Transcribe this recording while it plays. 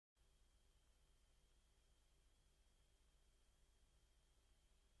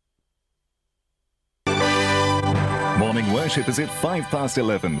Worship is at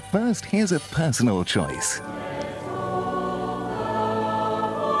 11:05. First, here's a personal choice.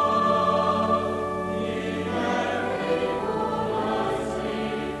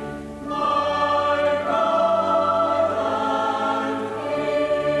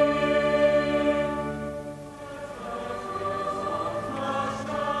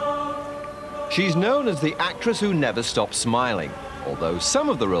 She's known as the actress who never stops smiling, although some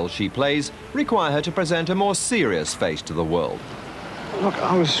of the roles she plays require her to present a more serious face to the world. Look,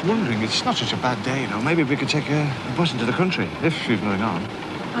 I was wondering, it's not such a bad day, you know. Maybe we could take a bus into the country, if you've nothing on.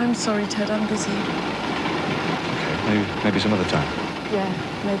 I'm sorry, Ted, I'm busy. Okay, maybe some other time. Yeah,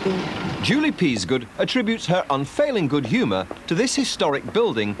 maybe. Julie Peasgood attributes her unfailing good humour to this historic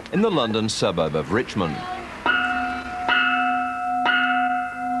building in the London suburb of Richmond.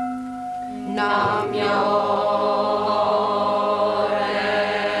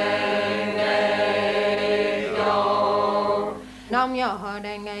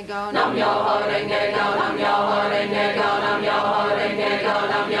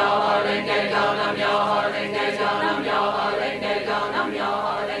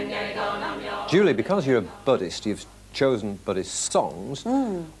 Julie, because you're a Buddhist, you've chosen Buddhist songs.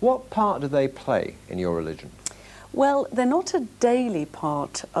 What part do they play in your religion? Well, they're not a daily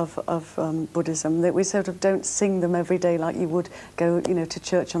part of Buddhism. That we sort of don't sing them every day like you would go, you know, to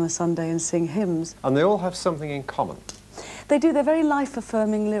church on a Sunday and sing hymns. And they all have something in common. They do. They're very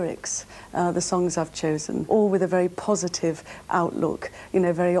life-affirming lyrics, the songs I've chosen, all with a very positive outlook, you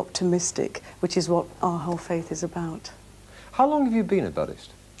know, very optimistic, which is what our whole faith is about. How long have you been a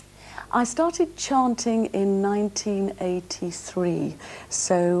Buddhist? I started chanting in 1983,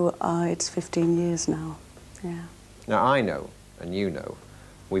 so it's 15 years now, yeah. Now, I know, and you know,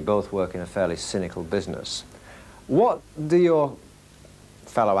 we both work in a fairly cynical business. What do your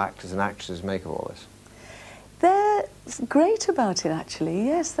fellow actors and actresses make of all this? They're great about it, actually.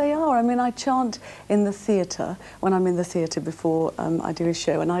 Yes, they are. I mean, I chant in the theatre, when I'm in the theatre before I do a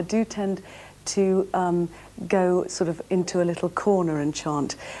show, and I do tend to go sort of into a little corner and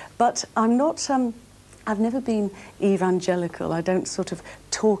chant. But I'm not... I've never been evangelical. I don't sort of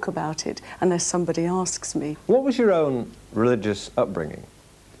talk about it unless somebody asks me. What was your own religious upbringing?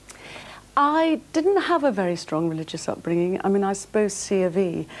 I didn't have a very strong religious upbringing. I mean, I suppose C of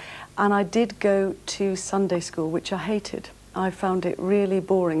E, and I did go to Sunday school, which I hated. I found it really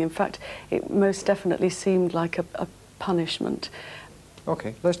boring. In fact, it most definitely seemed like a punishment.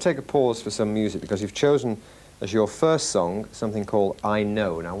 OK, let's take a pause for some music, because you've chosen as your first song something called I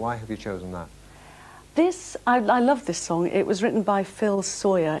Know. Now, why have you chosen that? I love this song. It was written by Phil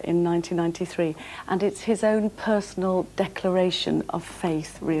Sawyer in 1993, and it's his own personal declaration of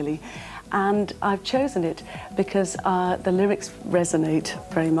faith, really. And I've chosen it because the lyrics resonate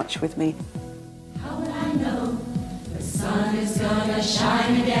very much with me. How would I know the sun is gonna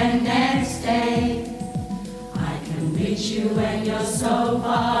shine again next day? I can reach you when you're so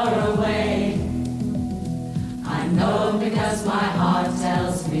far away. I know because my heart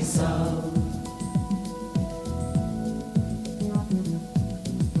tells me so.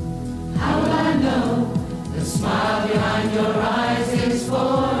 How will I know the smile behind your eyes is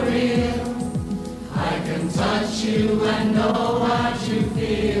for real? I can touch you and know what you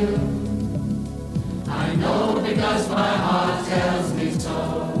feel. I know because my heart tells me so.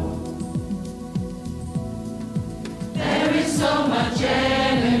 There is so much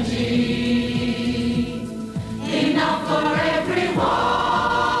energy, enough for everyone.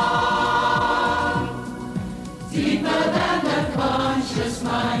 Deeper than the conscious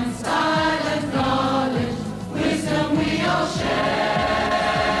mind, silent knowledge, wisdom we all share.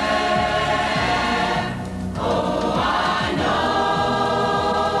 Oh, I know.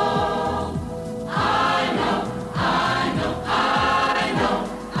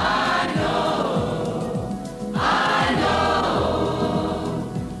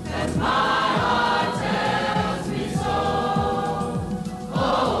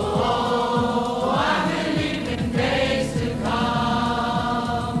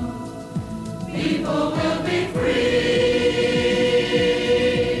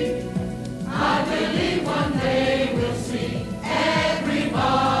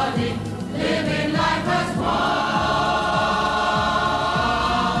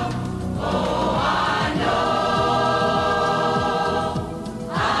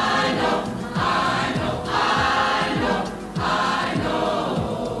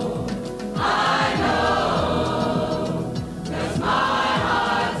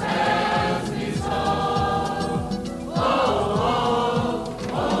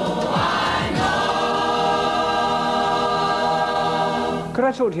 Could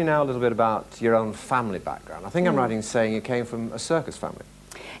I talk to you now a little bit about your own family background? I think I'm right in saying you came from a circus family.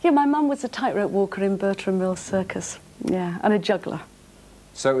 Yeah, my mum was a tightrope walker in Bertram Mills Circus, yeah, and a juggler.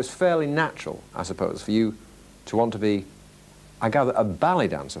 So it was fairly natural, I suppose, for you to want to be, I gather, a ballet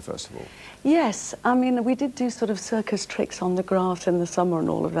dancer, first of all. Yes, I mean, we did do sort of circus tricks on the grass in the summer and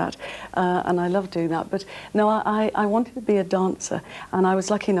all of that, and I loved doing that. But no, I wanted to be a dancer, and I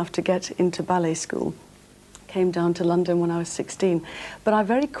was lucky enough to get into ballet school. Came down to London when I was 16, but I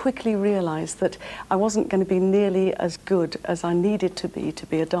very quickly realised that I wasn't going to be nearly as good as I needed to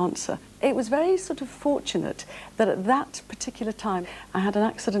be a dancer. It was very sort of fortunate that at that particular time I had an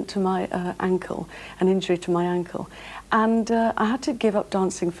accident to my ankle, an injury to my ankle, and I had to give up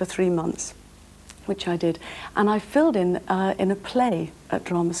dancing for 3 months, which I did, and I filled in a play at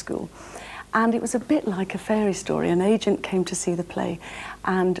drama school. And it was a bit like a fairy story. An agent came to see the play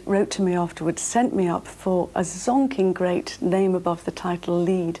and wrote to me afterwards, sent me up for a zonking great name above the title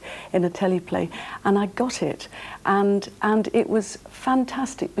lead in a teleplay, and I got it. And it was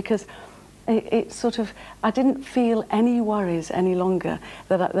fantastic because it sort of, I didn't feel any worries any longer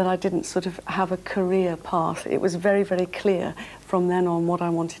that I didn't sort of have a career path. It was very, very clear from then on what I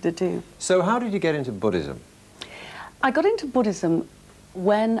wanted to do. So how did you get into Buddhism? I got into Buddhism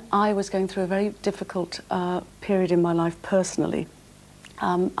when I was going through a very difficult period in my life personally.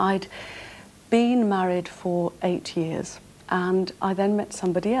 I'd been married for 8 years, and I then met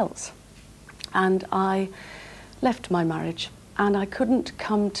somebody else, and I left my marriage, and I couldn't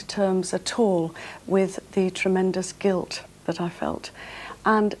come to terms at all with the tremendous guilt that I felt.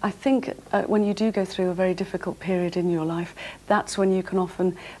 And I think when you do go through a very difficult period in your life, that's when you can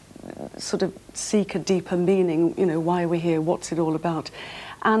often sort of seek a deeper meaning, you know, why are we here, what's it all about?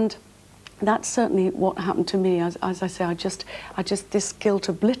 And that's certainly what happened to me. As I say, I just this guilt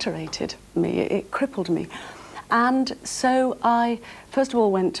obliterated me, it crippled me. And so I first of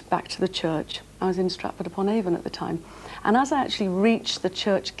all went back to the church. I was in Stratford-upon-Avon at the time, and as I actually reached the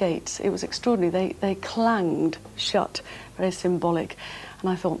church gates, it was extraordinary. They clanged shut, very symbolic, and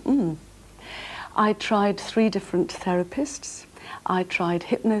I thought, I tried 3 different therapists. I tried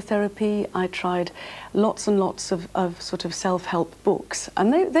hypnotherapy, I tried lots and lots of sort of self-help books,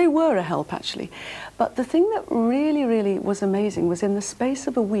 and they were a help actually. But the thing that really, really was amazing was in the space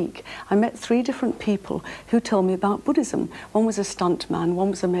of a week, I met 3 different people who told me about Buddhism. One was a stuntman, one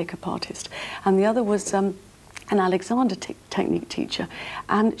was a makeup artist, and the other was an Alexander technique teacher,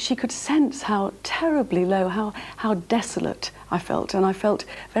 and she could sense how terribly low, how desolate I felt, and I felt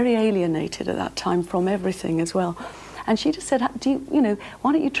very alienated at that time from everything as well. And she just said,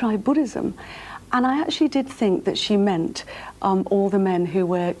 why don't you try Buddhism? And I actually did think that she meant all the men who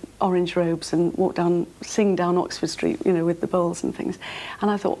wear orange robes and sing down Oxford Street, you know, with the bowls and things. And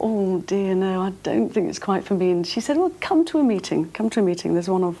I thought, oh dear, no, I don't think it's quite for me. And she said, well, come to a meeting, there's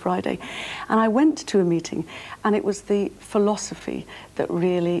one on Friday. And I went to a meeting, and it was the philosophy that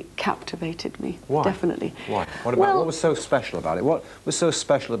really captivated me. Why? Definitely. Why? What was so special about it? What was so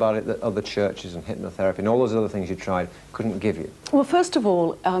special about it that other churches and hypnotherapy and all those other things you tried couldn't give you? Well, first of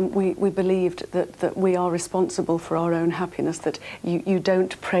all, we believed that we are responsible for our own happiness, that you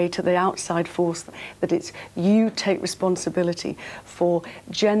don't pray to the outside force, that it's you take responsibility for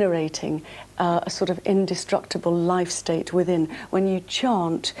generating a sort of indestructible life state within. When you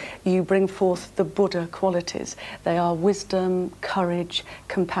chant, you bring forth the Buddha qualities. They are wisdom, courage,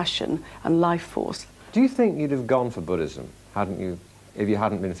 compassion, and life force. Do you think you'd have gone for Buddhism, if you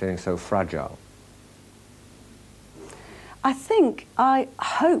hadn't been feeling so fragile? I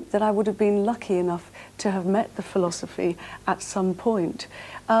hope that I would have been lucky enough to have met the philosophy at some point.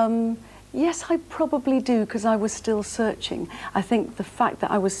 Yes, I probably do, because I was still searching. I think the fact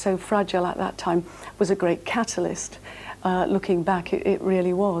that I was so fragile at that time was a great catalyst. Looking back, it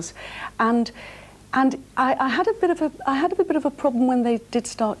really was. And I had a bit of a problem when they did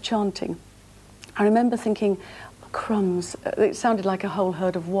start chanting. I remember thinking, crumbs, it sounded like a whole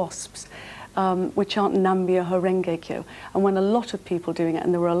herd of wasps. We chant Nambya Horengekyo, and when a lot of people doing it,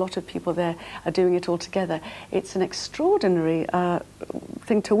 and there were a lot of people there doing it all together, it's an extraordinary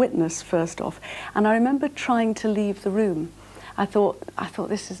thing to witness, first off. And I remember trying to leave the room. I thought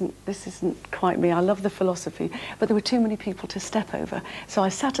this isn't quite me. I love the philosophy, but there were too many people to step over. So I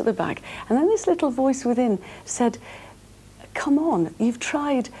sat at the back, and then this little voice within said, come on, you've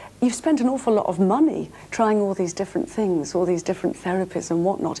spent an awful lot of money trying all these different things, all these different therapies and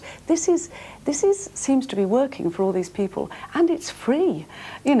whatnot. This seems to be working for all these people, and it's free,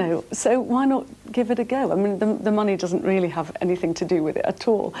 you know, so why not give it a go? I mean, the money doesn't really have anything to do with it at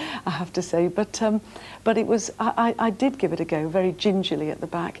all, I have to say, but it was, I did give it a go, very gingerly at the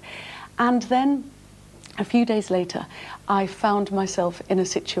back. And then a few days later, I found myself in a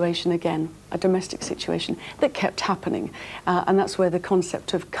situation again, a domestic situation that kept happening. And that's where the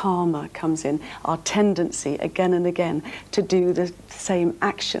concept of karma comes in, our tendency again and again to do the same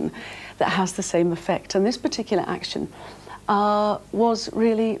action that has the same effect. And this particular action was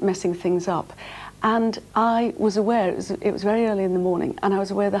really messing things up. And I was aware, it was very early in the morning, and I was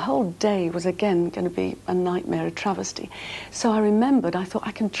aware the whole day was again going to be a nightmare, a travesty. So I remembered, I thought,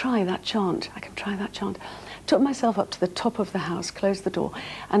 I can try that chant, I can try that chant. Took myself up to the top of the house, closed the door,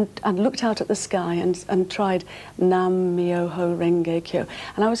 and looked out at the sky and tried Nam Myoho Renge Kyo.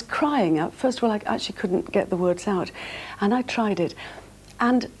 And I was crying out. First of all, I actually couldn't get the words out. And I tried it.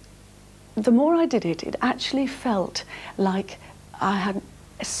 And the more I did it, it actually felt like I had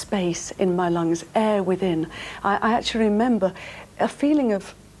space in my lungs, air within. I actually remember a feeling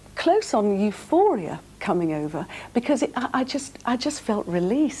of close on euphoria coming over, because I just felt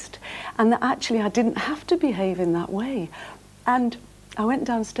released, and that actually I didn't have to behave in that way. And I went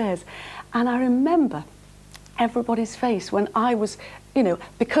downstairs, and I remember everybody's face when I was, you know,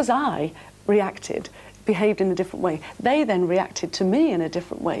 because I behaved in a different way. They then reacted to me in a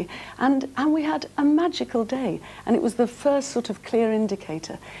different way, and we had a magical day. And it was the first sort of clear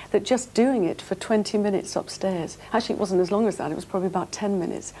indicator that just doing it for 20 minutes upstairs, actually it wasn't as long as that, it was probably about 10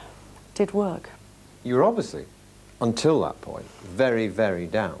 minutes, did work. You were obviously, until that point, very, very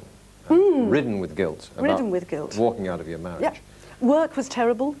down, ridden with guilt. Ridden with guilt. Walking out of your marriage. Yeah. Work was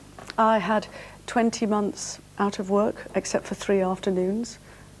terrible. I had 20 months out of work, except for 3 afternoons.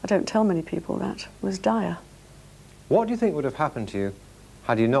 I don't tell many people that. It was dire. What do you think would have happened to you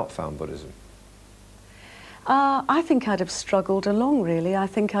had you not found Buddhism? I think I'd have struggled along, really. I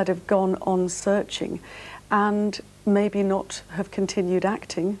think I'd have gone on searching and maybe not have continued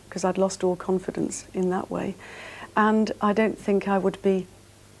acting, because I'd lost all confidence in that way. And I don't think I would be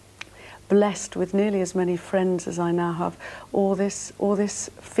blessed with nearly as many friends as I now have, or this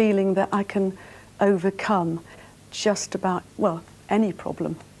feeling that I can overcome just about, well, any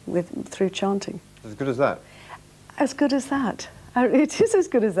problem through chanting. As good as that? As good as that. It is as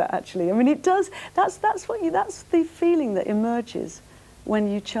good as that, actually. I mean, it does. That's the feeling that emerges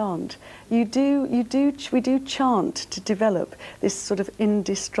when you chant. We do chant to develop this sort of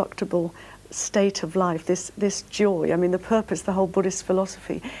indestructible state of life, this joy. I mean, the purpose, the whole Buddhist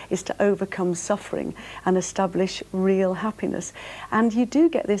philosophy, is to overcome suffering and establish real happiness. And you do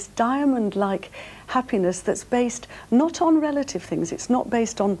get this diamond-like happiness that's based not on relative things. It's not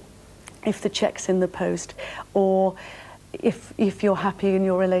based on if the check's in the post, or if you're happy in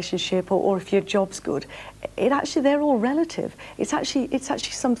your relationship, or if your job's good. It actually, they're all relative. It's actually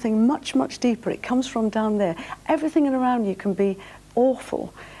something much, much deeper. It comes from down there. Everything around you can be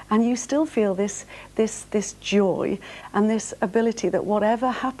awful, and you still feel this joy and this ability that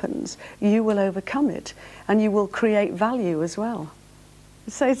whatever happens, you will overcome it, and you will create value as well.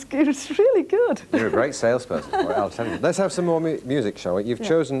 So it's really good. You're a great salesperson, I'll tell you. Let's have some more music, shall we? You've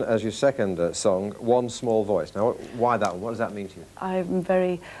chosen as your second song, One Small Voice. Now, why that one? What does that mean to you? I'm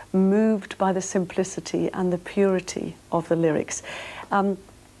very moved by the simplicity and the purity of the lyrics. And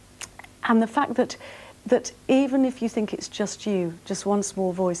the fact that even if you think it's just you, just one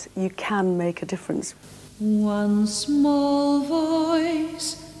small voice, you can make a difference. One small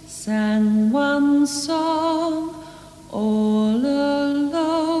voice sang one song, all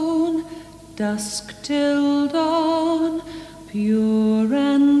alone, dusk till dawn, pure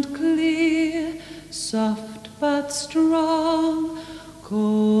and clear, soft but strong,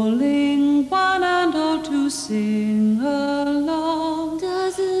 calling one and all to sing along.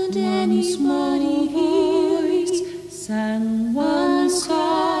 Doesn't One anybody small hear voice me? sang one I'm song,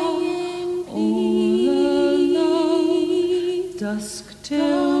 crying, all alone, please. dusk till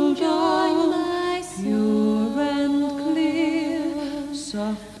Come join dawn, my pure and clear,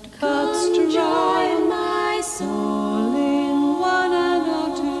 soft but Come join strong, my soul. calling one and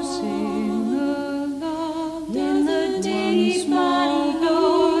all to sing along. There's a deep small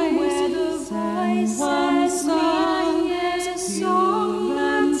body where the voice sang voice one says song, me.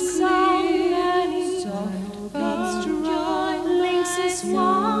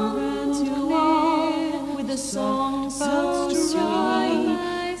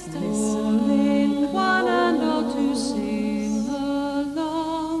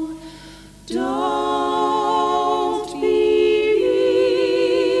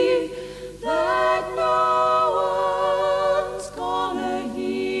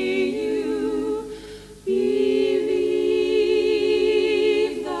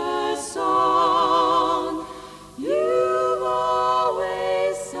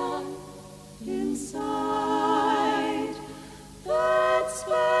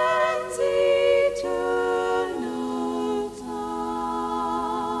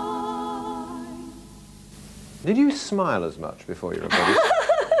 Did you smile as much before you were a Buddhist?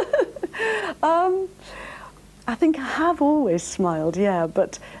 I think I have always smiled, yeah,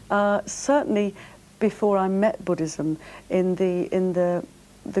 but certainly before I met Buddhism, in the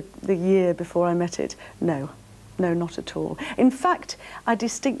year before I met it, no, not at all. In fact, I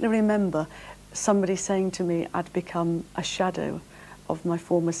distinctly remember somebody saying to me I'd become a shadow of my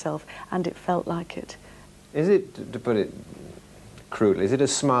former self, and it felt like it. Is it, to put it crudely, is it a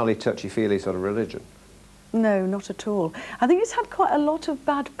smiley, touchy-feely sort of religion? No, not at all. I think it's had quite a lot of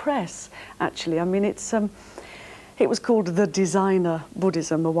bad press, actually. I mean, it was called the designer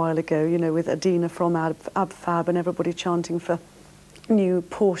Buddhism a while ago, you know, with Adina from Abfab and everybody chanting for new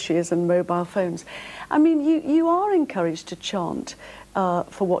Porsches and mobile phones. I mean, you are encouraged to chant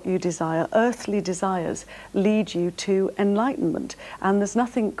for what you desire. Earthly desires lead you to enlightenment, and there's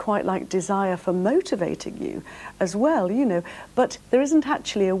nothing quite like desire for motivating you as well, you know. But there isn't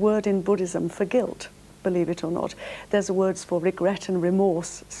actually a word in Buddhism for guilt, believe it or not. There's words for regret and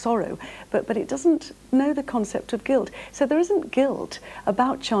remorse, sorrow, but it doesn't know the concept of guilt. So there isn't guilt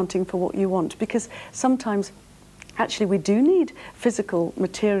about chanting for what you want, because sometimes actually we do need physical,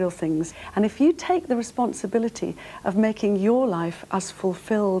 material things. And if you take the responsibility of making your life as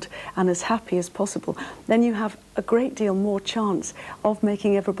fulfilled and as happy as possible, then you have a great deal more chance of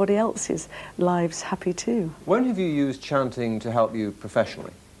making everybody else's lives happy too. When have you used chanting to help you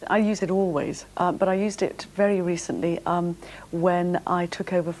professionally? I use it always, but I used it very recently when I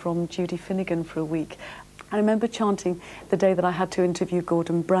took over from Judy Finnegan for a week. I remember chanting the day that I had to interview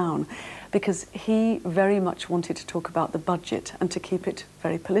Gordon Brown, because he very much wanted to talk about the budget and to keep it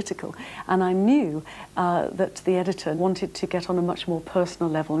very political. And I knew that the editor wanted to get on a much more personal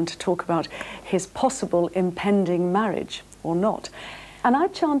level and to talk about his possible impending marriage or not. And I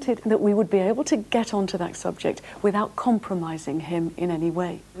chanted that we would be able to get onto that subject without compromising him in any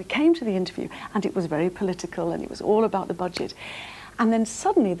way. We came to the interview and it was very political and it was all about the budget. And then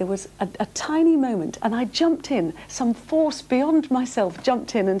suddenly there was a tiny moment, and I jumped in, some force beyond myself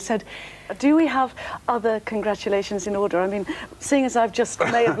jumped in and said, do we have other congratulations in order? I mean, seeing as I've just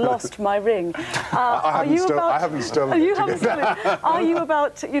may have lost my ring. I haven't stolen it. Are you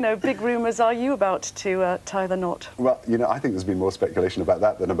about, you know, big rumours, are you about to tie the knot? Well, you know, I think there's been more speculation about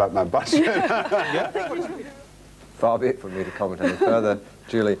that than about my budget. Far be it from me to comment any further,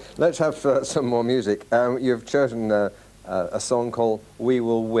 Julie. Let's have some more music. You've chosen a song called We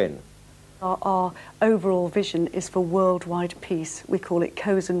Will Win. Our overall vision is for worldwide peace. We call it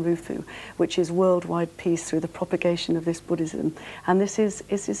Kozen Rufu, which is worldwide peace through the propagation of this Buddhism. And this is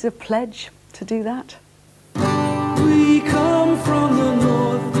a pledge to do that. We come from the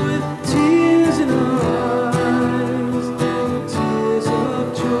north with tears in our eyes, tears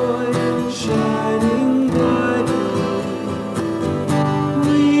of joy shining brightly.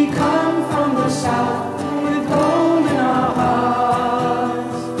 We come from the south with gold in our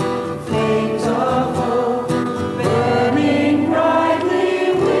hearts, flames of hope burning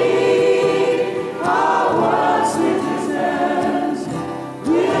brightly. We, our world citizens,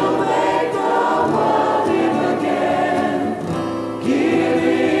 will make the world live again,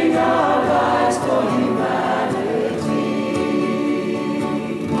 giving our lives for humanity.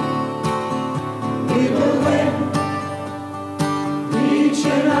 We will win, each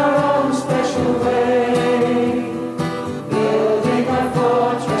in our own special way, building a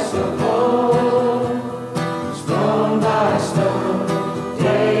fortress of hope, stone by stone,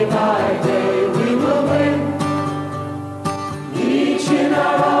 day by day. We will win, each in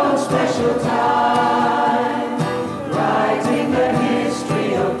our own special time, writing the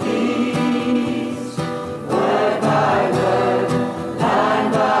history of peace, word by word,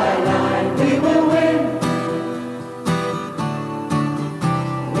 line by line. We will win,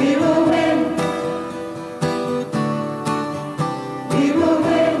 we will win, we will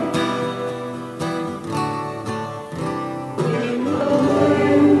win, we will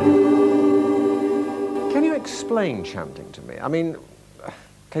win. Can you explain chanting to me? I mean,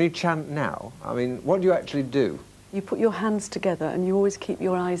 can you chant now? I mean, what do you actually do? You put your hands together and you always keep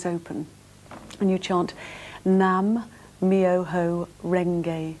your eyes open. And you chant Nam Myoho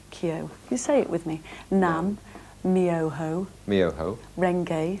Renge Kyo. You say it with me. Nam Myoho Myoho,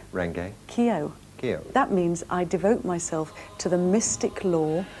 Renge Renge, Kyo. Kyo. That means I devote myself to the mystic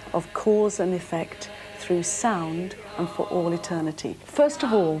law of cause and effect through sound and for all eternity. First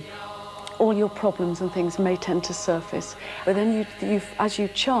of all all your problems and things may tend to surface. But then as you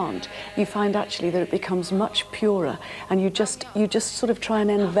chant, you find actually that it becomes much purer, and you just sort of try and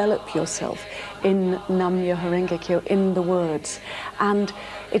envelop yourself in Nam Myoho Renge Kyo, in the words. And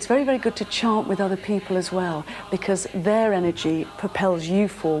it's very, very good to chant with other people as well, because their energy propels you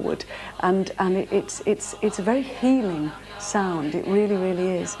forward, and it's a very healing sound. It really,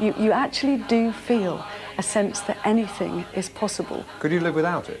 really is. You actually do feel a sense that anything is possible. Could you live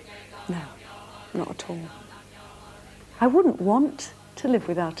without it? No, not at all. I wouldn't want to live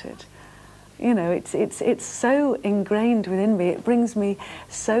without it. You know, it's so ingrained within me. It brings me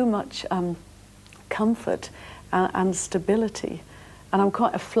so much comfort and stability. And I'm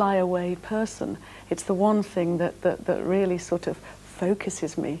quite a fly-away person. It's the one thing that really sort of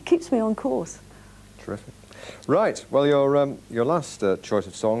focuses me, keeps me on course. Terrific. Right, well, your last choice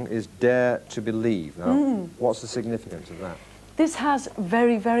of song is Dare to Believe. Now, what's the significance of that? This has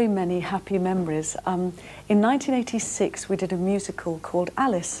very, very many happy memories. In 1986, we did a musical called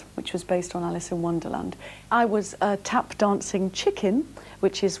Alice, which was based on Alice in Wonderland. I was a tap dancing chicken,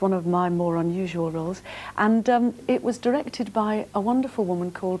 which is one of my more unusual roles, and it was directed by a wonderful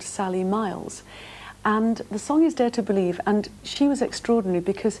woman called Sally Miles. And the song is Dare to Believe, and she was extraordinary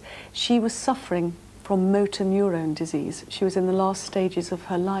because she was suffering from motor neurone disease. She was in the last stages of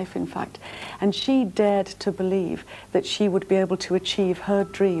her life, in fact, and she dared to believe that she would be able to achieve her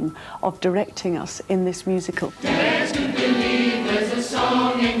dream of directing us in this musical. Dare to believe there's a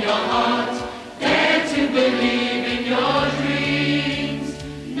song in your heart. Dare to believe in your dreams.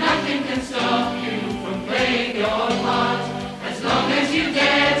 Nothing can stop you from playing your part, as long as you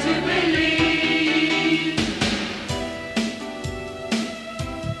dare to believe.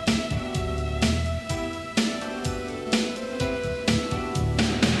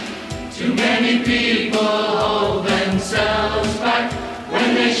 Too many people hold themselves back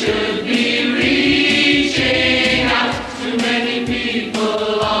when they should be reaching out. Too many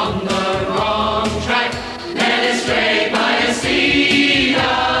people on the wrong track, led astray by a seed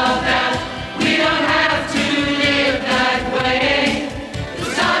of doubt. We don't have to live that way. The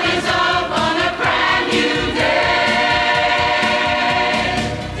sun is up on a brand new day.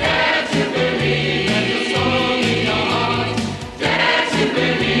 Dare to believe in the song in your heart. Dare to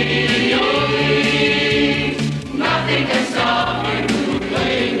believe. Nothing can stop you from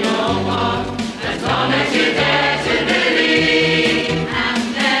playing your part, as long as you dare to believe. And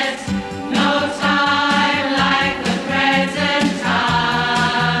there's no time like the present time.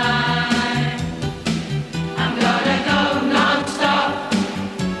 I'm gonna go non-stop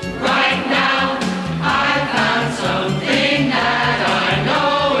right now. I found something that I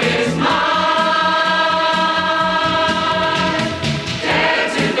know is mine. Dare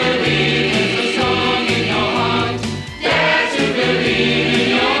to believe is the song in your heart. Dare to believe in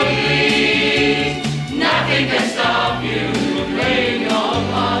your dreams. Nothing can stop you from playing your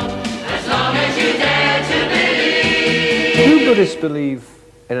part, as long as you dare to believe. Do Buddhists believe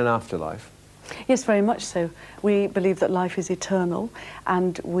in an afterlife? Yes, very much so. We believe that life is eternal,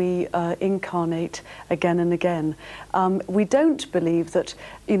 and we incarnate again and again. We don't believe that,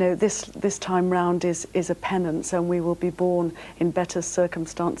 you know, this time round is a penance, and we will be born in better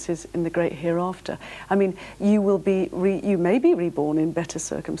circumstances in the great hereafter. I mean, you may be reborn in better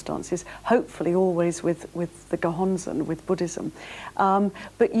circumstances, hopefully always with the Gohonzon, with Buddhism.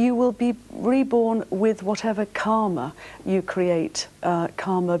 But you will be reborn with whatever karma you create.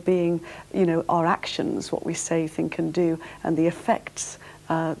 Karma being, you know, our actions, what we say, think and do, and the effects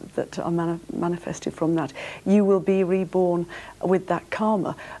that are manifested from that. You will be reborn with that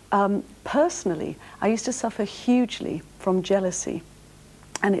karma. Personally, I used to suffer hugely from jealousy,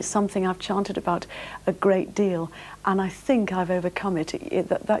 and it's something I've chanted about a great deal, and I think I've overcome it.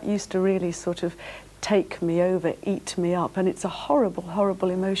 That used to really sort of take me over, eat me up, and it's a horrible,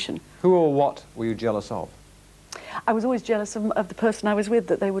 horrible emotion. Who or what were you jealous of? I was always jealous of the person I was with,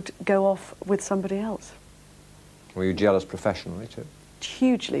 that they would go off with somebody else. Were you jealous professionally too?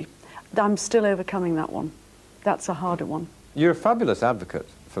 Hugely. I'm still overcoming that one. That's a harder one. You're a fabulous advocate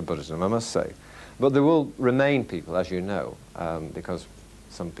for Buddhism, I must say. But there will remain people, as you know, because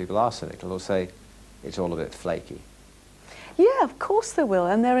some people are cynical, who'll say it's all a bit flaky. Yeah, of course there will,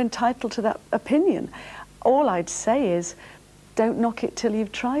 and they're entitled to that opinion. All I'd say is, don't knock it till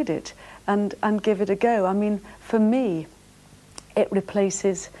you've tried it, and give it a go. I mean, for me, it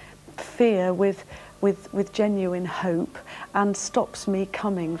replaces fear with genuine hope, and stops me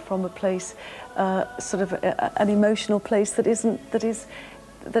coming from a place, sort of an emotional place that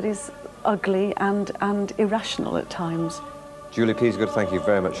is ugly and irrational at times. Julie Peasgood, thank you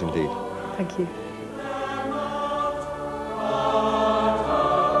very much indeed. Thank you.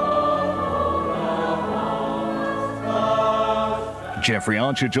 Jeffrey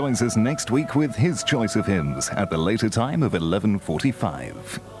Archer joins us next week with his choice of hymns at the later time of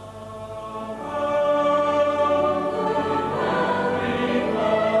 11:45.